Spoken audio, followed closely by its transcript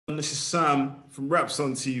This is Sam from Raps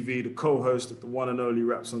on TV, the co-host of the one and only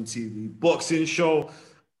Raps on TV boxing show.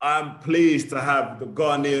 I'm pleased to have the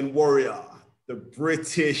Ghanaian warrior, the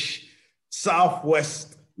British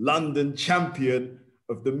Southwest London champion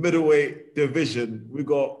of the middleweight division. We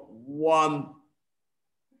got one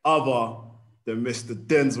other than Mr.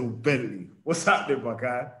 Denzel Bentley. What's happening, my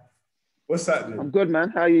guy? What's happening? I'm good, man.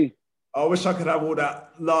 How are you? I wish I could have all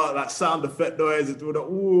that sound effect noise and all the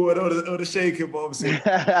ooh and all the shaking, but obviously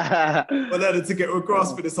we're learning to get a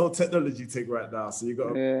grasp of this whole technology thing right now. So you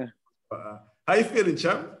got how you feeling,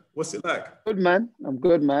 champ? What's it like? Good, man. I'm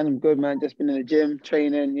good, man. Just been in the gym,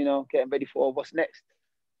 training, getting ready for what's next.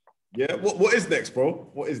 Yeah, what is next, bro?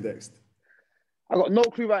 What is next? I got no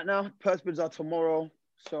clue right now. Purse bids are tomorrow.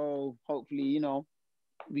 So hopefully,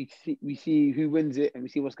 we see who wins it and we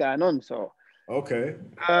see what's going on. So okay.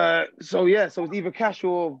 So it's either cash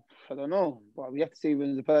or I don't know, but we have to see who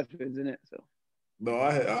wins the purse bids, isn't it? So. No,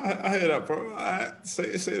 I hear that, bro.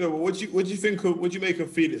 Say that. What do you think of? What do you make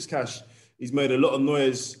of Felix Cash? He's made a lot of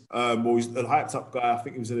noise. He's a hyped up guy. I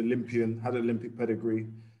think he was an Olympian, had an Olympic pedigree.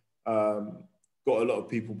 Got a lot of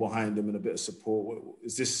people behind him and a bit of support.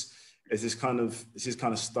 Is this kind of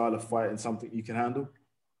style of fighting something you can handle?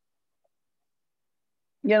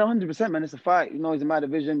 Yeah, 100%, man. It's a fight. He's in my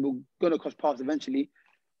division. We're going to cross paths eventually.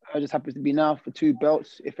 It just happens to be now for 2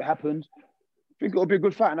 belts, if it happens. I think it'll be a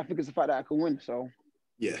good fight, and I think it's a fight that I can win. So,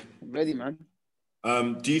 yeah. I'm ready, man.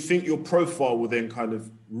 Do you think your profile will then kind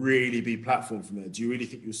of really be platformed from there? Do you really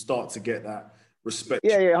think you'll start to get that respect?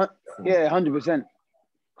 Yeah, 100%.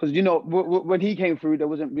 Because, when he came through, there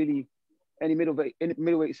wasn't really any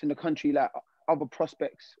middleweights in the country like other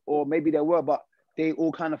prospects, or maybe there were, but they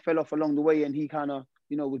all kind of fell off along the way, and he kind of,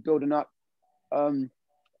 was building up. Obviously,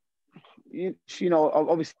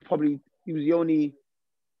 probably he was the only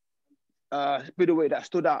middleweight that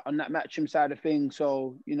stood out on that matchroom side of things.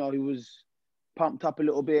 So, he was pumped up a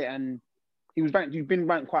little bit, and he's been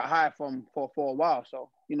ranked quite high for a while. So,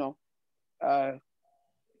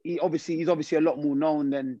 he's obviously a lot more known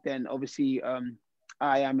than obviously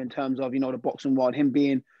I am in terms of, the boxing world, him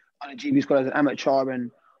being on a GB squad as an amateur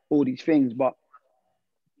and all these things. But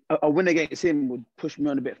a win against him would push me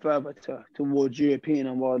on a bit further towards European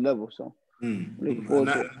and world level. So looking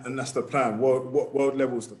forward to it. And that's the plan. World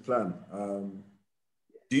level's the plan.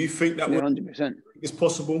 Do you think that 100%. it's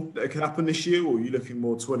possible that it can happen this year, or are you looking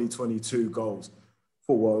more 2022 goals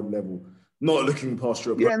for world level? Not looking past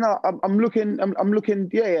your Yeah, no, I'm looking.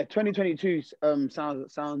 2022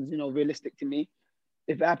 sounds realistic to me.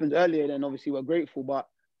 If it happens earlier, then obviously we're grateful. But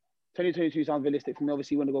 2022 sounds realistic for me.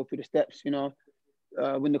 Obviously, you want to go through the steps, win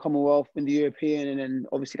the Commonwealth, win the European, and then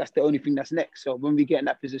obviously that's the only thing that's next. So when we get in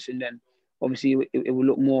that position, then obviously it will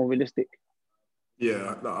look more realistic.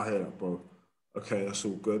 Yeah, I hear that, bro. Okay, that's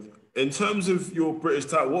all good. In terms of your British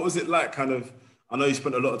title, what was it like? I know you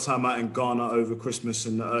spent a lot of time out in Ghana over Christmas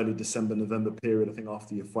and the early December, November period. I think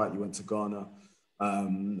after your fight, you went to Ghana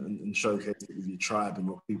and showcased it with your tribe and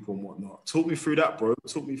your people and whatnot. Talk me through that, bro.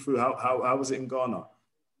 Talk me through how was it in Ghana?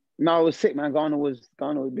 No, it was sick, man. Ghana was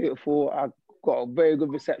beautiful. I got a very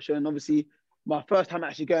good reception. Obviously, my first time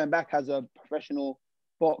actually going back as a professional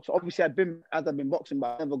boxer. Obviously, I've been boxing,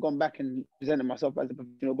 but I've never gone back and presented myself as a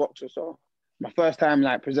professional boxer. So my first time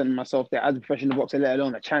presenting myself there as a professional boxer, let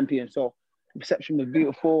alone a champion. So the reception was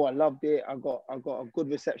beautiful. I loved it. I got a good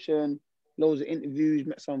reception, loads of interviews,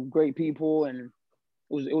 met some great people, and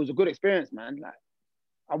it was a good experience, man.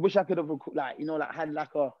 I wish I could have had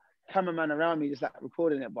a cameraman around me just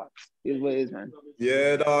recording it, but it is what it is, man.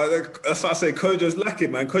 Yeah, no, that's what I say. Kojo's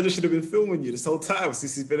lacking, man. Kojo should have been filming you this whole time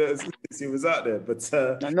since he was out there. But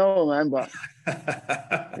I know, man, but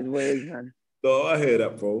it's what it is, man. No, I hear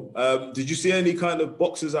that, bro. Did you see any kind of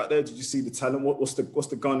boxers out there? Did you see the talent? What's the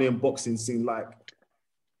Ghanaian boxing scene like?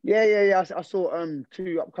 Yeah. I saw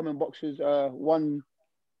 2 upcoming boxers. One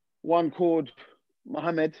called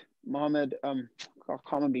Mohammed. I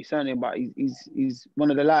can't remember his surname, but he's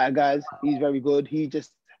one of the lighter guys. He's very good. He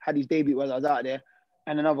just had his debut while I was out there.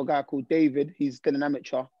 And another guy called David. He's still an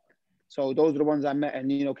amateur. So those are the ones I met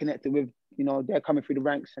and connected with. They're coming through the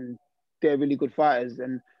ranks and they're really good fighters.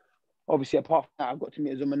 And obviously, apart from that, I've got to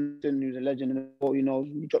meet Zuman, who's a legend. And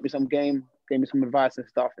he dropped me some game, gave me some advice and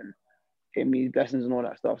stuff, and gave me lessons and all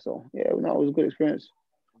that stuff. So yeah, it was a good experience.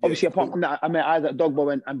 Obviously, apart from that, I met Isaac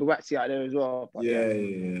Dogbo and Buatsi out there as well. But,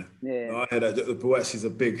 yeah. No, I heard that. Buatsi's a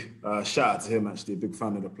big shout out to him, actually. A big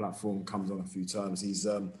fan of the platform, comes on a few times. He's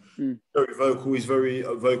very vocal. He's very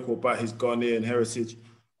vocal about his Ghanaian heritage.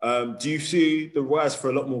 Do you see the rise for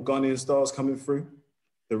a lot more Ghanaian stars coming through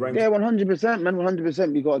the ranks? Yeah, 100%, man.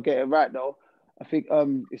 100%. We got to get it right, though. I think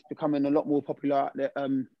it's becoming a lot more popular out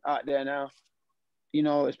there now. you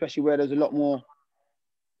know, especially where there's a lot more,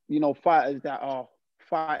 you know, fighters that are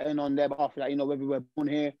fighting on their behalf, like, you know, whether we're born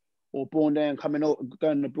here or born there and coming out,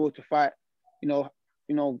 going abroad to fight, you know,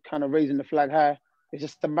 kind of raising the flag high. It's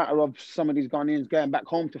just a matter of some of these Ghanaians going back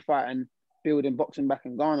home to fight and building boxing back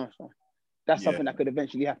in Ghana. So that's something that could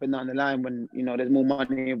eventually happen down the line when, you know, there's more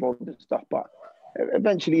money involved and stuff. But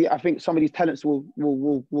eventually, I think some of these talents will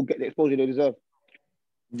get the exposure they deserve.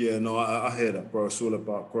 Yeah, no, I hear that, bro. It's all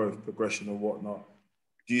about growth, progression, and whatnot.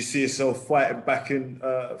 Do you see yourself fighting back in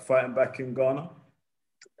Ghana?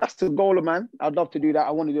 That's the goal, man. I'd love to do that.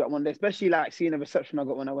 I want to do that one day, especially like seeing the reception I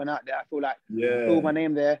got when I went out there. I feel like build my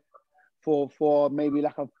name there for maybe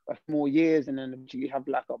like a more years, and then you have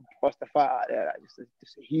like a buster fight out there, like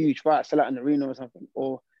just a huge fight, sell out an arena or something,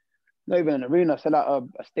 or not even an arena, sell out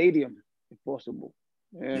a stadium if possible.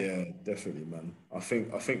 Yeah, definitely, man. I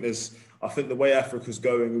think the way Africa's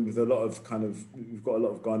going with a lot of we've got a lot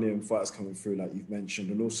of Ghanaian fighters coming through, like you've mentioned,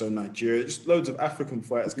 and also Nigeria, just loads of African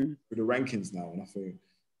fighters coming through the rankings now, and I think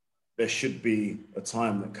there should be a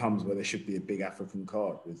time that comes where there should be a big African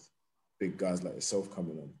card with big guys like yourself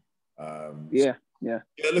coming on.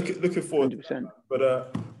 Looking forward 100%. to that.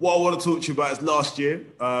 But what I want to talk to you about is last year.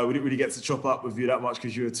 We didn't really get to chop up with you that much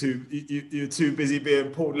because you were too busy being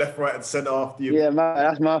pulled left, right, and centre after you. Yeah, man,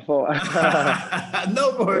 that's my fault.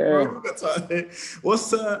 No, bro.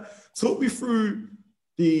 Talk me through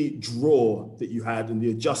the draw that you had and the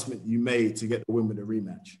adjustment you made to get the win with the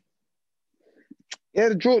rematch. Yeah,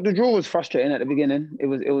 the draw was frustrating at the beginning. It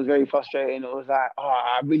was very frustrating. It was like,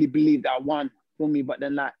 I really believed I won for me, but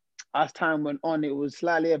then like as time went on, it was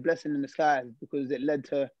slightly a blessing in disguise because it led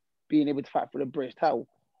to being able to fight for the British title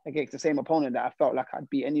against the same opponent that I felt like I'd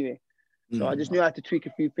beat anyway. So I just knew I had to tweak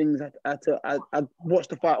a few things. I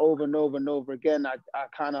watched the fight over and over and over again. I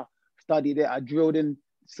kind of studied it. I drilled in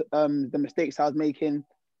the mistakes I was making,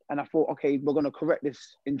 and I thought, okay, we're going to correct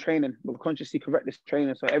this in training. We'll consciously correct this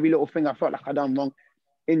training. So every little thing I felt like I'd done wrong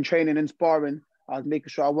in training and sparring, I was making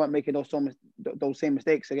sure I weren't making those same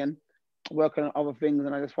mistakes again, working on other things.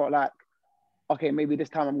 And I just felt like, okay, maybe this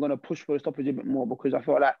time I'm going to push for the stoppage a bit more because I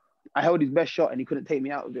felt like I held his best shot and he couldn't take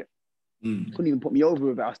me out of it. Couldn't even put me over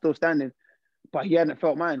with it. I was still standing, but he hadn't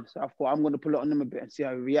felt mine. So I thought I'm going to pull it on him a bit and see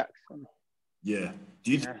how he reacts. Yeah.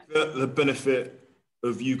 Do you think the benefit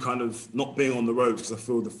of you kind of not being on the ropes, because I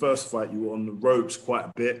feel the first fight you were on the ropes quite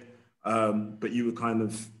a bit, but you were kind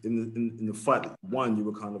of in the fight that you won, you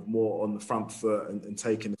were kind of more on the front foot and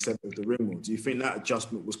taking the center of the ring more. Do you think that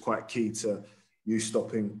adjustment was quite key to you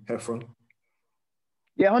stopping Heffron?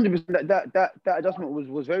 Yeah, 100%. That adjustment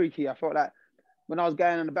was very key. I felt like when I was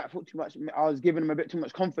going on the back foot too much, I was giving him a bit too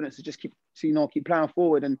much confidence to just keep playing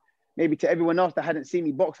forward. And maybe to everyone else that hadn't seen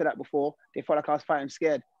me box like that before, they felt like I was fighting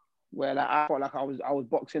scared. Where like I felt like I was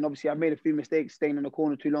boxing. Obviously, I made a few mistakes, staying in the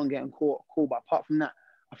corner too long, getting caught. But apart from that,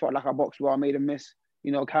 I felt like I boxed well. I made a miss,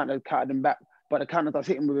 countered them back. But the counters I was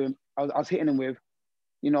hitting with him, I was hitting him with,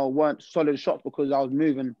 weren't solid shots because I was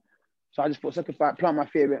moving. So I just thought second fight, plant my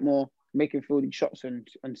feet a bit more, make him feel these shots and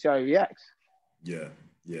see how he reacts. Yeah.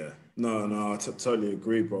 No, I totally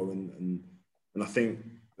agree, bro. And I think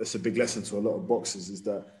that's a big lesson to a lot of boxers is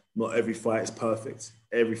that not every fight is perfect.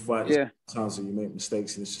 Every fight is times where you make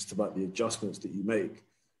mistakes, and it's just about the adjustments that you make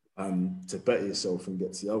to better yourself and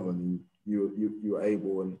get to the other. And you were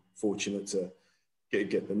able and fortunate to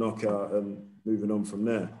get the knockout and moving on from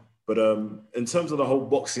there. But in terms of the whole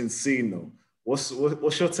boxing scene, though, what's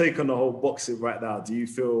your take on the whole boxing right now? Do you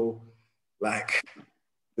feel like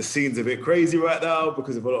the scene's a bit crazy right now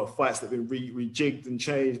because of a lot of fights that have been rejigged and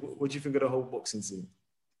changed? What do you think of the whole boxing scene?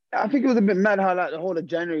 I think it was a bit mad how like the whole of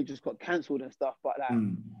January just got cancelled and stuff, but like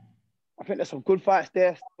I think there's some good fights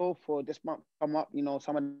there still for this month come up.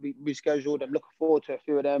 Some of them be rescheduled. I'm looking forward to a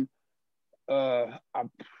few of them. I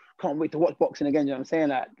can't wait to watch boxing again. You know what I'm saying?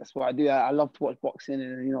 Like that's what I do. I love to watch boxing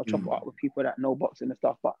and chop it up with people that know boxing and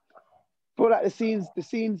stuff. But I feel like the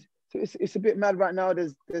scenes. So it's a bit mad right now.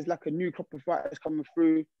 There's like a new crop of fighters coming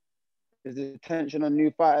through. There's the attention on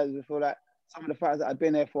new fighters. I feel like some of the fighters that have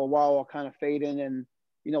been there for a while are kind of fading, and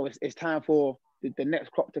it's time for the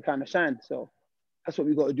next crop to kind of shine. So that's what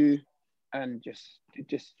we've got to do, and just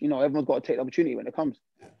everyone's got to take the opportunity when it comes.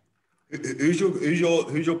 Who's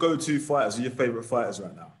your go-to fighters? Who are your favorite fighters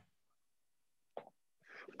right now?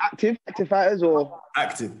 Active fighters or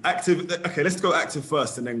active? Okay, let's go active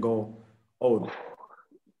first, and then go old.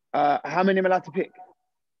 How many am I allowed to pick?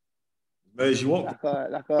 As you want.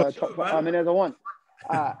 Like a top five. How many as I want?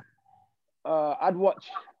 I'd watch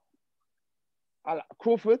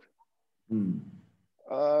Crawford,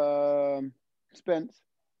 Spence,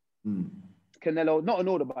 Canelo. Not an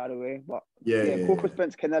order, by the way, but yeah. Crawford,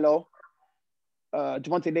 Spence, Canelo,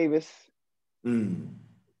 Gervonta Davis, and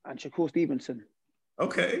Shakur Stevenson.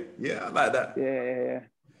 Okay, yeah, I like that. Yeah.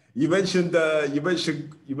 You mentioned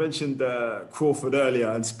Crawford earlier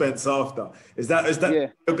and Spence after. Is that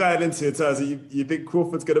you're going into in terms of you think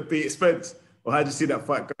Crawford's gonna beat Spence, or how do you see that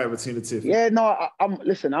fight going between the two? Yeah, no, I'm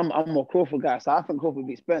more Crawford guy, so I think Crawford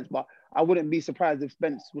beat Spence, but I wouldn't be surprised if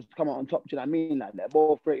Spence was to come out on top. Do you know what I mean? Like they're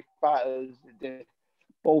both great fighters, they're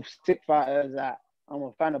both sick fighters. Like I'm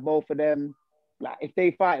a fan of both of them. Like if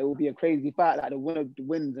they fight, it will be a crazy fight. Like the winner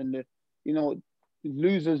wins, and the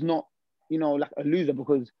loser's not like a loser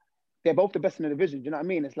because they're both the best in the division. Do you know what I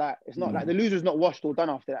mean? It's like it's not like the loser's not washed or done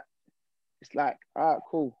after that. It's like, all right,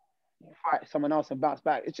 cool. Fight someone else and bounce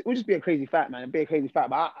back. It will just be a crazy fight, man. It'll be a crazy fight.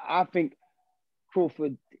 But I think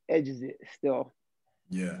Crawford edges it still.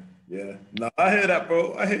 Yeah. No, I hear that,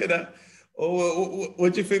 bro. I hear that. Oh,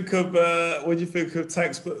 what do you think of Tank? What do you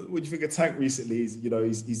think of Tank recently?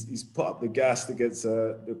 He's put up the gas against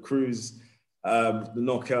the Cruz, the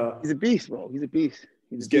knockout. He's a beast, bro. He's a beast.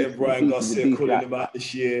 He's getting Brian Garcia calling him out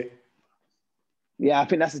this year. Yeah, I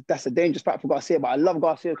think that's a dangerous fight for Garcia, but I love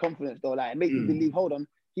Garcia's confidence though. Like it makes me believe, hold on,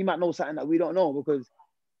 he might know something that we don't know because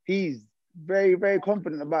he's very, very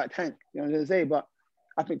confident about Tank. You know what I'm saying? But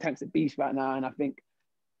I think Tank's a beast right now, and I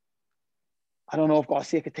don't know if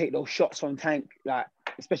Garcia could take those shots from Tank, like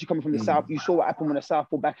especially coming from the south. You saw what happened when the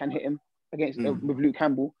southpaw backhand hit him against with Luke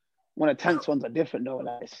Campbell. One of Tank's ones are different though.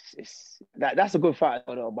 Like that's a good fight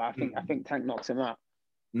though. But I think Tank knocks him out.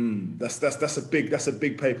 That's a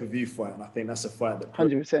big pay-per-view fight, and I think that's a fight that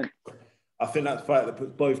 100%. I think that fight that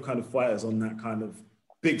puts both kind of fighters on that kind of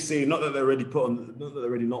big scene. Not that they're already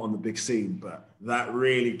not on the big scene, but that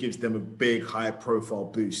really gives them a big high-profile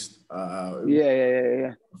boost.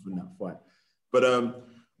 Yeah. From that fight. But I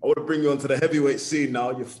want to bring you onto the heavyweight scene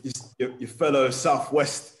now. Your fellow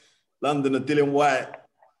Southwest Londoner Dylan White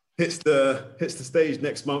hits the stage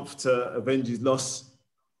next month to avenge his loss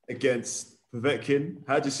against Povetkin.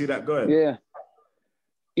 How do you see that going? Yeah,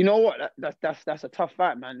 you know what? That's a tough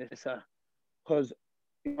fight, man. It's because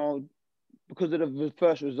because of the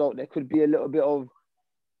first result, there could be a little bit of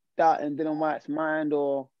doubt in Dylan White's mind,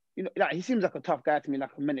 or like he seems like a tough guy to me,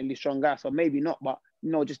 like a mentally strong guy. So maybe not, but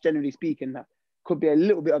just generally speaking, that could be a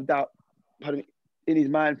little bit of doubt in his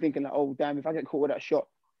mind, thinking like, oh damn, if I get caught with that shot,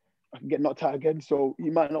 I can get knocked out again. So he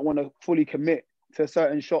might not want to fully commit to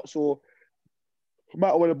certain shots, or he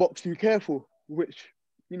might want to box too careful, which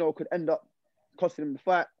could end up costing him the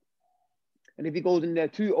fight. And if he goes in there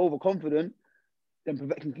too overconfident, then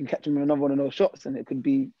Povetkin can catch him with another one of those shots, and it could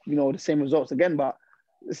be the same results again. But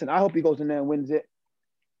listen, I hope he goes in there and wins it.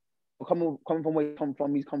 Coming from where he's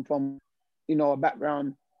come from, a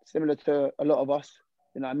background similar to a lot of us.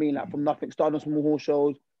 You know what I mean? Like from nothing, started on small hall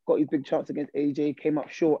shows, got his big chance against AJ, came up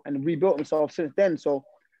short, and rebuilt himself since then. So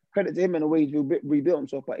credit to him in a way he's rebuilt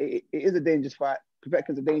himself. But it is a dangerous fight.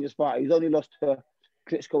 Povetkin's a dangerous fight. He's only lost to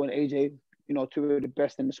Klitschko and AJ, two of the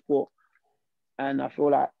best in the sport. And I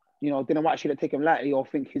feel like, Dylan White shouldn't take him lightly or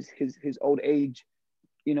think his old age,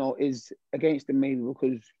 is against him maybe,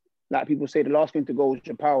 because like people say, the last thing to go is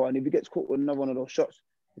your power. And if he gets caught with another one of those shots,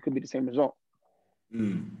 it could be the same result.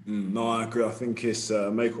 No, I agree. I think it's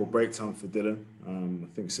make or break time for Dylan. I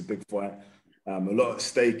think it's a big fight. A lot at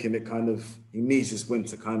stake in it. He needs this win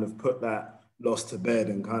to kind of put that loss to bed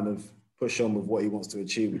and kind of push on with what he wants to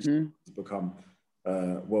achieve, which is to become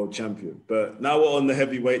world champion. But now we're on the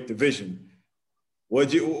heavyweight division.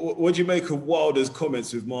 What do you make of Wilder's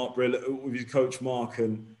comments with with his coach Mark,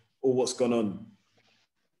 and all what's gone on?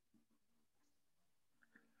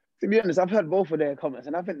 To be honest, I've heard both of their comments,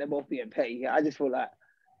 and I think they're both being petty. I just feel like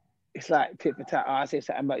it's like tit for tat. I say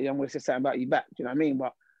something about you, I'm going to say something about you back. Do you know what I mean?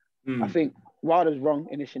 But I think Wilder's wrong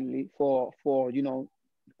initially for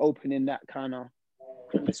opening that kind of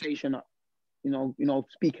conversation up.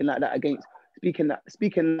 Speaking like that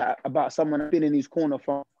speaking about someone that's been in his corner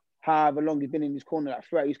for however long he's been in his corner, like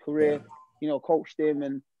throughout his career. Coached him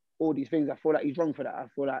and all these things. I feel like he's wrong for that. I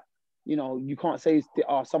feel like you can't say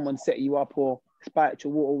someone set you up or spiked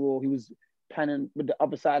your water, or he was planning with the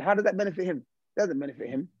other side. How does that benefit him? It doesn't benefit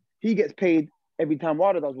him. He gets paid every time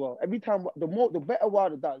Wilder does well. Every time, the better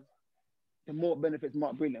Wilder does, the more it benefits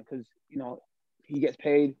Mark Brilliant, because he gets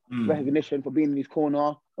paid recognition for being in his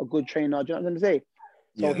corner, a good trainer. Do you know what I'm saying?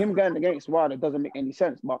 So him going against Wilder doesn't make any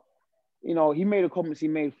sense. But he made the comments he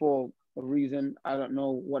made for a reason. I don't know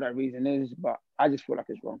what that reason is, but I just feel like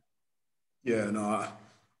it's wrong. Yeah, no,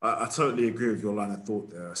 I totally agree with your line of thought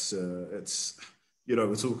there. It's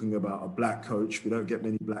we're talking about a black coach. We don't get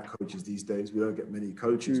many black coaches these days. We don't get many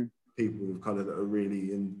coaches, people who that are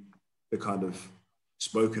really in the kind of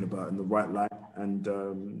spoken about in the right light, and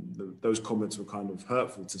those comments were kind of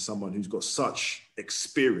hurtful to someone who's got such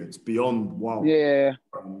experience beyond Wild. Yeah.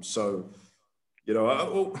 So, you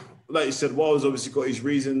know, like you said, Wild's obviously got his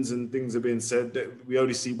reasons and things are being said. That we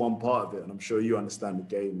only see one part of it, and I'm sure you understand the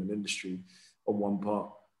game and industry on one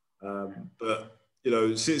part. But you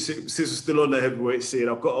know, since we're still on the heavyweight scene,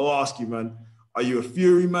 I've got to ask you, man: are you a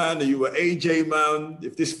Fury man? Are you an AJ man?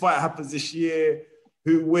 If this fight happens this year,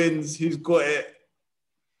 who wins? Who's got it?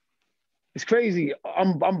 It's crazy.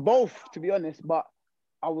 I'm both, to be honest, but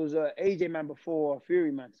I was a AJ man before a Fury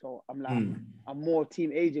man, so I'm like I'm more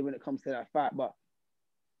team AJ when it comes to that fight. But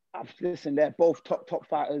listen, they're both top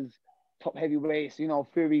fighters, top heavyweights. You know,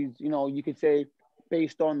 Fury's, you know, you could say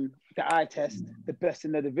based on the eye test, the best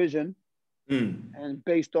in the division, and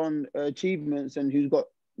based on achievements and who's got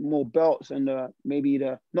more belts and maybe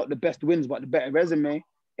not the best wins, but the better resume.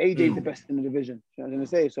 AJ's the best in the division. You know what I'm gonna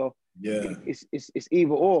say? So yeah, it's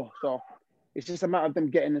either or. So it's just a matter of them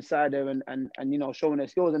getting inside there and you know, showing their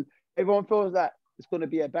skills. And everyone feels that it's going to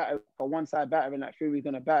be a battle, a one-side battle, and like Fury's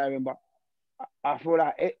going to batter him. But I feel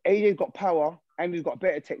like AJ's got power and he's got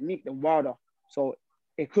better technique than Wilder. So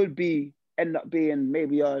it could end up being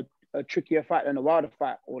maybe a trickier fight than a Wilder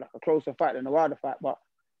fight, or like a closer fight than a Wilder fight. But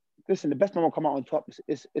listen, the best man will come out on top.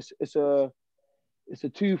 It's a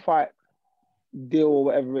two-fight deal or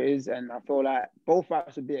whatever it is, and I feel like both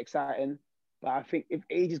fights would be exciting. But I think if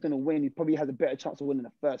AJ is going to win, he probably has a better chance of winning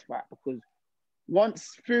the first fight, because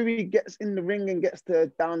once Fury gets in the ring and gets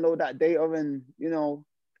to download that data and, you know,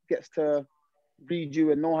 gets to read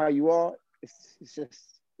you and know how you are, it's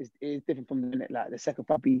different from the minute. Like the second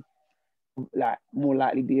fight be like more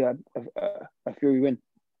likely be a Fury win.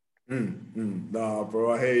 Nah,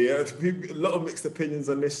 bro, I hear you. A lot of mixed opinions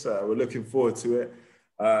on this. We're looking forward to it.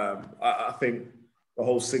 I think the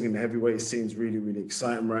whole singing heavyweight scene's really, really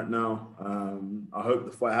exciting right now. I hope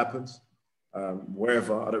the fight happens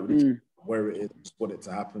wherever. I don't really care where it is. I just want it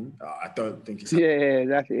to happen. I don't think it's happening. Yeah,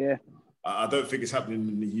 exactly. Yeah. I don't think it's happening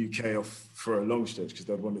in the UK for a long stretch, because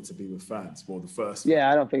they'd want it to be with fans more the first.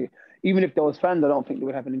 Yeah, I don't think, even if there was fans, I don't think it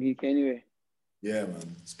would happen in the UK anyway. Yeah,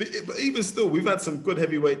 man. But even still, we've had some good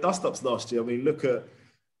heavyweight dust-ups last year. I mean, look at,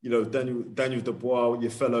 you know, Daniel Dubois,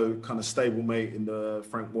 your fellow kind of stablemate in the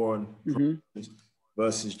Frank Warren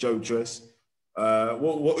versus Joe Joyce.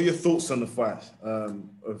 What are your thoughts on the fight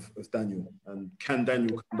of Daniel? And can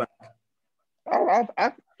Daniel come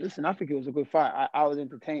back? Listen, I think it was a good fight. I was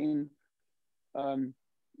entertained.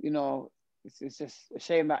 You know, it's just a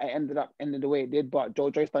shame that it ended the way it did. But Joe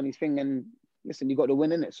Joyce done his thing, and listen, you got the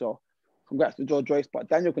win in it. So congrats to Joe Joyce. But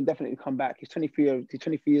Daniel can definitely come back. He's 23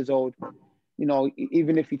 years old. You know,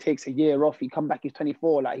 even if he takes a year off, he come back, he's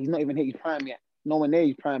 24. Like, he's not even hit his prime yet. Nowhere near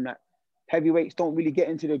his prime. Like, heavyweights don't really get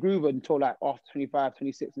into the groove until like after 25,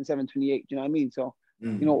 26, and 7, 28. Do you know what I mean? So,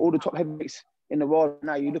 you know, all the top heavyweights in the world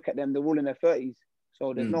now, you look at them, they're all in their 30s.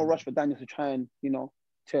 So there's no rush for Daniel to try and, you know,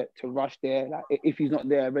 to rush there. Like, if he's not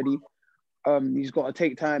there already, he's got to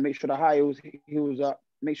take time, make sure the high heals up,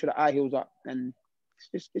 make sure the eye heals up, and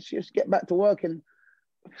just get back to work and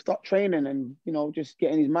start training, and, you know, just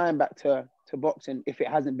getting his mind back to boxing, if it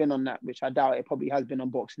hasn't been on that, which I doubt it probably has been on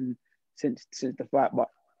boxing since the fight. But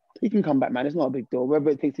he can come back, man. It's not a big deal. Whether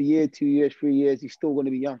it takes a year, 2 years, 3 years, he's still going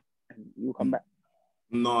to be young, and he'll come back.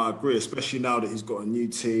 No, I agree, especially now that he's got a new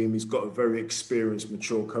team. He's got a very experienced,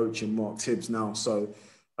 mature coach in Mark Tibbs now. So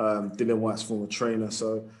Dylan White's former trainer.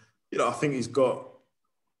 So, you know, I think he's got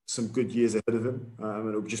some good years ahead of him. And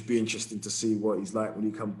it'll just be interesting to see what he's like when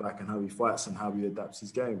he comes back and how he fights and how he adapts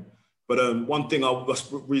his game. But one thing, that's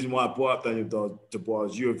the reason why I brought up Daniel Dubois,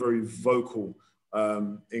 is you were very vocal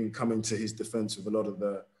in coming to his defense with a lot of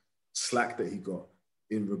the slack that he got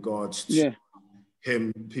in regards to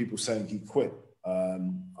him, people saying he quit.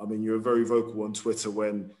 I mean, you were very vocal on Twitter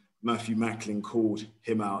when Matthew Macklin called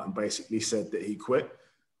him out and basically said that he quit.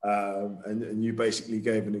 And you basically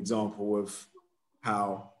gave an example of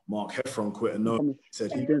how Mark Heffron quit and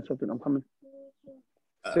said he... doing something, I'm coming.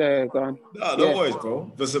 Go on. No worries,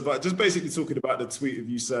 bro. Just basically talking about the tweet of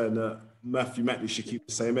you saying that Matthew Macklin should keep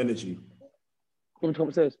the same energy. Come on,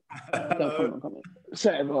 upstairs. I'm coming.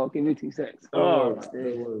 Set it, bro. Give me 2 seconds. No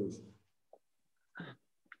worries.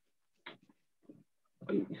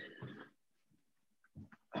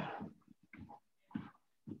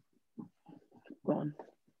 Go on.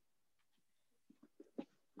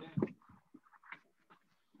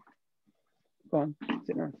 Go on.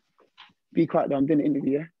 Sit down. Be quiet though. I'm doing an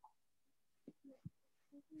interview, yeah?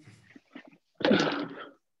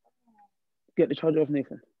 Get the charger off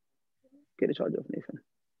Nathan.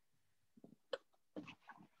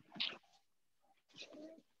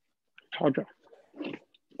 Charger.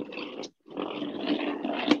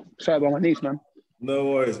 Sorry about my niece, man. No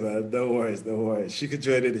worries, man. No worries. No worries. She could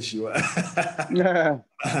join in if she wants. Yeah.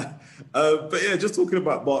 But yeah, just talking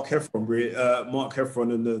about Mark Heffron, Mark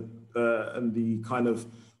Heffron and the kind of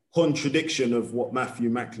contradiction of what Matthew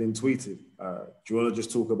Macklin tweeted. Do you want to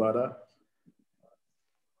just talk about that?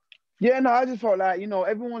 Yeah, no, I just felt like, you know,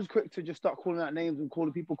 everyone's quick to just start calling out names and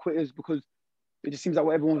calling people quitters because it just seems like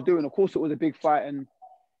what everyone's doing. Of course, it was a big fight and,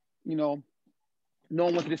 you know, no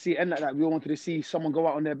one wanted to see it end like that. We all wanted to see someone go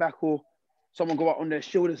out on their back or someone go out on their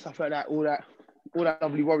shield and stuff like that, all that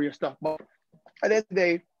lovely warrior stuff. But at the end of the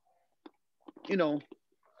day, you know,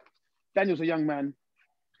 Daniel's a young man.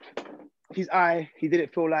 His eye, he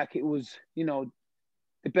didn't feel like it was, you know,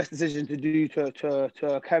 the best decision to do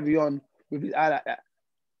to carry on with his eye like that.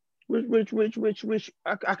 Which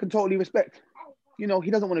I can totally respect. You know, he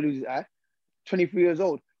doesn't want to lose his eye. 23 years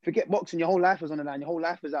old. Forget boxing, your whole life is on the line. Your whole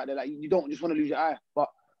life is out there. Like, you don't just want to lose your eye. But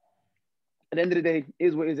at the end of the day, it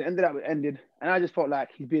is what it is. It ended up, it ended. And I just felt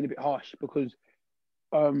like he's being a bit harsh because,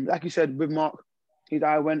 like you said, with Mark, his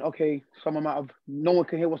eye went, okay, someone might have, no one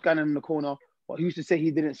can hear what's going on in the corner. But he used to say,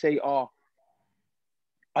 he didn't say, I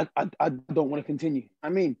don't want to continue. I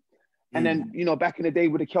mean, and then, you know, back in the day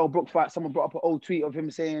with the Kell Brook fight, someone brought up an old tweet of him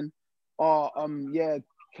saying, yeah,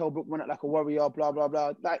 Kell Brook went out like a warrior, blah, blah,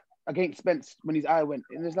 blah. Like, against Spence when his eye went.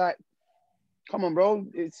 And it's like, come on, bro.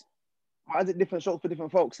 Why is it different strokes for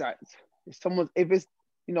different folks? Like, if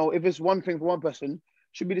it's one thing for one person, it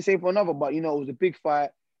should be the same for another. But, you know, it was a big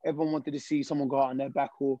fight. Everyone wanted to see someone go out on their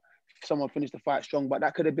back or someone finish the fight strong. But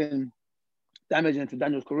that could have been damaging to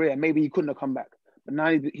Daniel's career. Maybe he couldn't have come back. But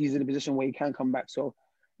now he's in a position where he can come back. So,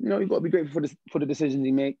 you know, you've got to be grateful for the decisions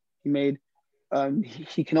he made.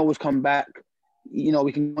 He can always come back. You know,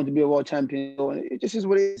 we can want to be a world champion. It just is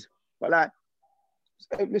what it is. But like,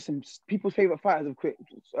 listen, people's favorite fighters have quit.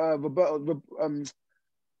 Roberto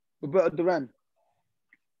Duran.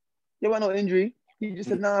 There was no injury. He just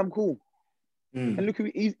said, "Nah, I'm cool." And look,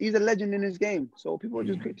 he's a legend in his game. So people are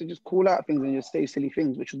just quick to just call out things and just say silly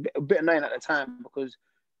things, which was a bit annoying at the time because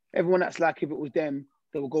everyone acts like if it was them,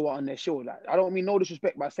 they would go out on their show. Like, I don't mean no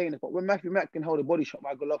disrespect by saying this, but when Matthew Mack can hold a body shot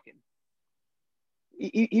by Golovkin,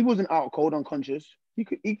 he wasn't out cold, unconscious. He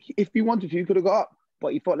could, if he wanted to, he could have got up,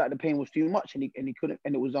 but he felt like the pain was too much and he couldn't,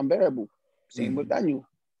 and it was unbearable. Same with Daniel.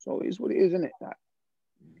 So it is what it is, isn't it? Like,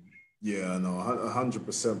 yeah, no,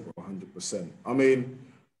 100%, bro, 100%. I mean,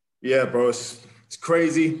 yeah, bro, it's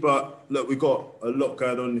crazy, but look, we got a lot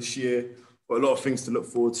going on this year. Got a lot of things to look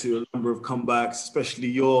forward to, a number of comebacks, especially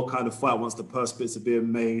your kind of fight once the purse bits are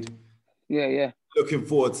being made. Yeah. Looking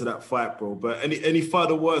forward to that fight, bro. But any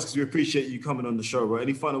final words, because we appreciate you coming on the show, bro.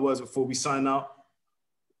 Any final words before we sign out?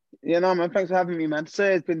 Yeah, no, man. Thanks for having me, man.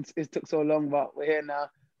 Sorry it took so long, but we're here now.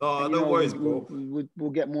 Oh, no worries, bro.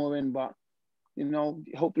 We'll get more in, but, you know,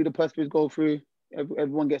 hopefully the purse bids go through.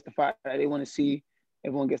 Everyone gets the fight that they want to see.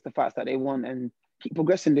 Everyone gets the fights that they want and keep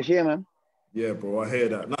progressing this year, man. Yeah, bro, I hear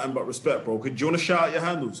that. Nothing but respect, bro. Do you want to shout out your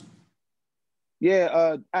handles?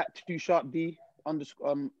 Yeah, at 2sharpd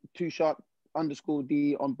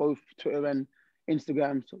 _D on both Twitter and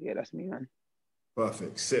Instagram. So yeah, that's me, man.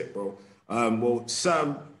 Perfect. Sick, bro. Well,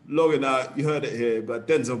 Sam, logging out, you heard it here, but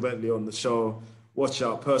Denzel Bentley on the show. Watch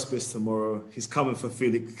out, purse bids tomorrow. He's coming for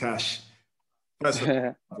Felix Cash. That's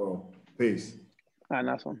bro. Peace. All right,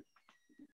 nice one.